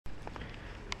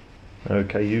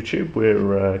Okay YouTube,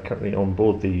 we're currently on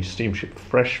board the Steamship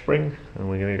Freshspring and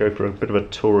we're going to go for a bit of a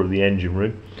tour of the engine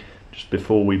room. Just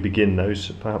before we begin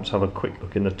those, perhaps have a quick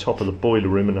look in the top of the boiler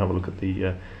room and have a look at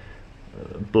the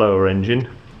blower engine,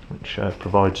 which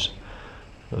provides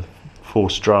a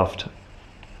force draft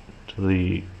to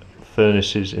the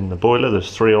furnaces in the boiler.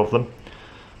 There's 3 of them,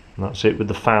 and that's it, with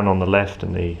the fan on the left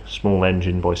and the small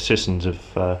engine by Sissons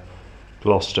of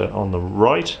Gloucester on the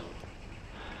right.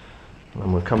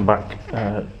 And we'll come back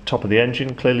top of the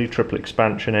engine, clearly triple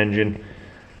expansion engine,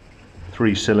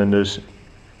 3 cylinders,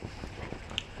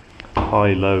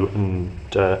 high, low and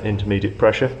intermediate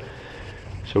pressure.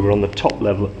 So we're on the top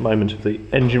level at the moment of the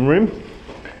engine room.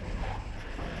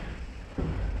 And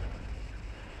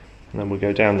then we'll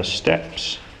go down the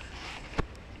steps,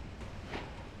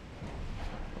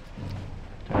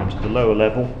 down to the lower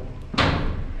level.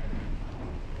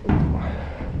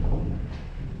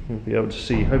 You'll be able to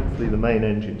see hopefully the main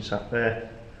engine sat there.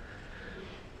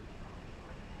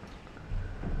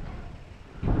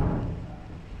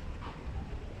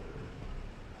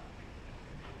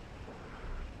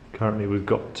 Currently we've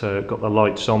got the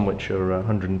lights on, which are a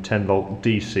 110 volt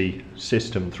DC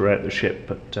system throughout the ship,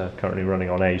 but currently running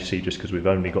on AC just because we've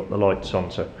only got the lights on,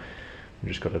 so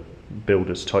we've just got a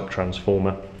builder's type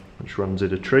transformer which runs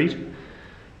at a treat.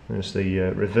 There's the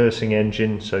reversing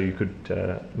engine, so you could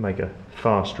make a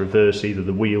fast reverse, either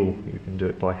the wheel, you can do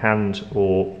it by hand,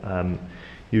 or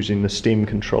using the steam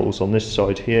controls on this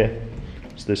side here.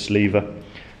 It's this lever.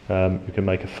 You can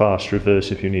make a fast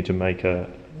reverse if you need to make a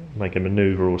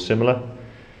manoeuvre or similar.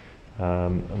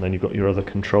 And then you've got your other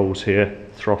controls here,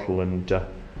 throttle and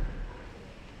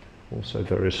also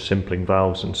various simpling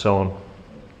valves and so on.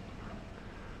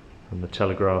 And the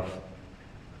telegraph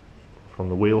from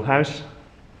the wheelhouse.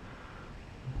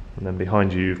 And then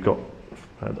behind you you've got,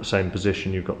 at the same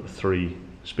position, you've got the 3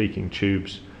 speaking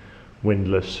tubes,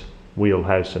 windlass,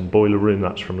 wheelhouse and boiler room.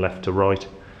 That's from left to right.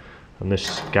 And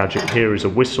this gadget here is a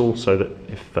whistle, so that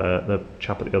if the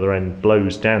chap at the other end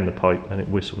blows down the pipe, then it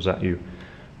whistles at you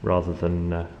rather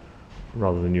than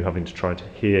you having to try to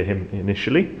hear him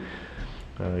initially.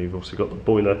 You've also got the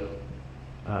boiler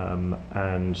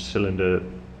and cylinder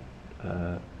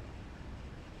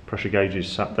pressure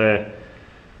gauges sat there,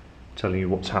 telling you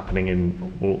what's happening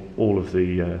in all of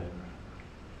the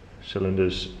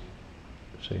cylinders,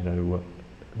 so you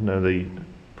know the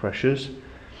pressures.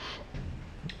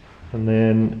 And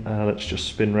then let's just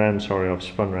spin round. Sorry, I've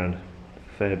spun round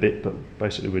a fair bit, but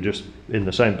basically we're just in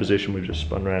the same position. We've just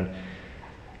spun round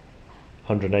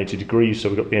 180 degrees, so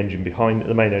we've got the engine behind,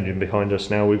 the main engine behind us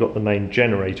now. We've got the main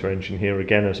generator engine here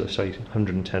again, as I say,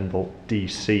 110 volt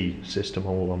DC system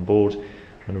all on board,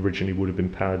 and originally would have been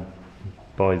powered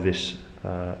by this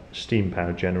steam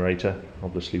powered generator,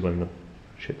 obviously when the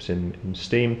ship's in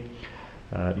steam.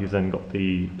 You've then got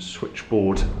the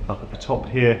switchboard up at the top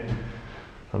here.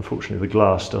 Unfortunately the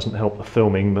glass doesn't help the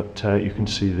filming, but you can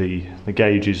see the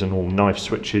gauges and all knife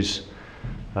switches,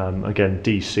 again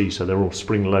DC, so they're all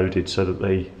spring loaded so that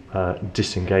they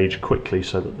disengage quickly,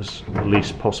 so that there's the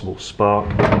least possible spark.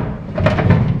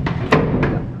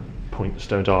 Points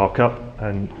don't arc up.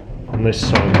 And on this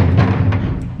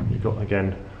side you've got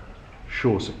again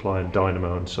shore supply and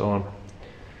dynamo and so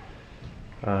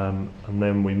on. And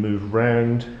then we move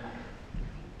round,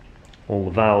 all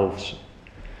the valves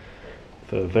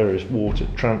for various water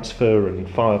transfer and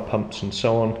fire pumps and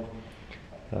so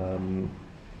on.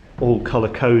 All colour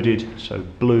coded, so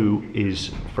blue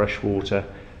is fresh water,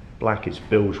 black is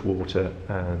bilge water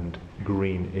and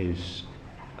green is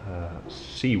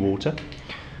sea water.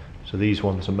 So these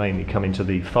ones are mainly coming to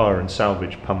the fire and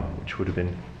salvage pump, which would have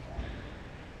been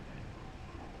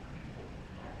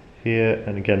here,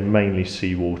 and again mainly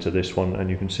seawater this one, and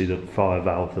you can see the fire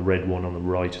valve, the red one on the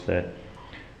right there.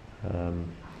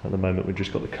 At the moment we've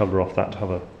just got the cover off that to have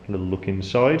a little look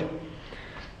inside.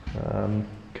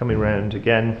 Coming round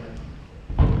again,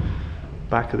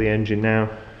 back of the engine now,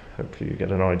 hopefully you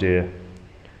get an idea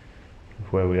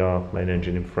of where we are. Main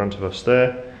engine in front of us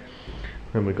there,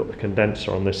 and we've got the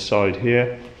condenser on this side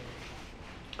here,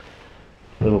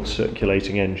 little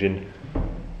circulating engine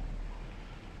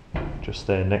just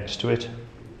there next to it.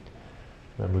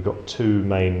 And we've got 2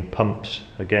 main pumps,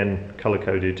 again colour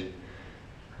coded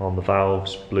on the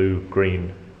valves, blue,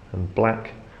 green and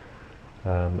black.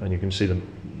 And you can see the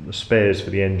spares for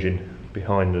the engine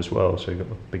behind as well, so you've got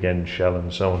the big end shell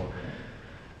and so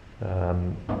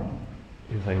on.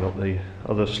 You've then got the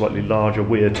other slightly larger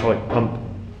weir type pump.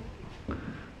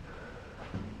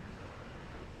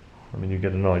 I mean, you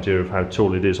get an idea of how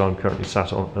tall it is. I'm currently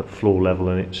sat at floor level,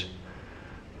 and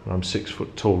I'm 6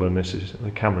 foot tall, and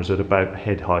the camera's at about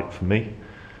head height for me,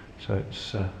 so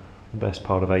it's the best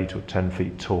part of 8 or 10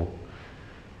 feet tall.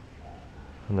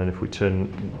 And then if we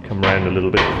come round a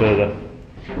little bit further,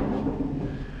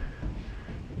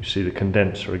 you see the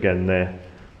condenser again there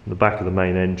on the back of the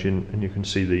main engine, and you can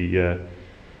see the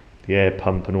air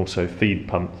pump and also feed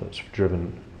pump that's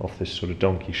driven off this sort of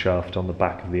donkey shaft on the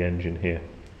back of the engine here.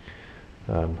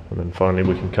 And then finally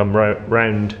we can come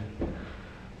round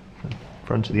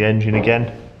front of the engine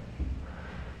again.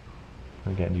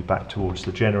 Again, you're back towards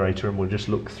the generator, and we'll just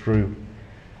look through.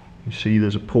 You see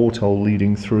there's a porthole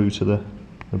leading through to the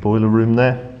boiler room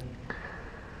there,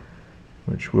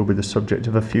 which will be the subject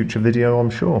of a future video, I'm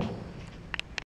sure.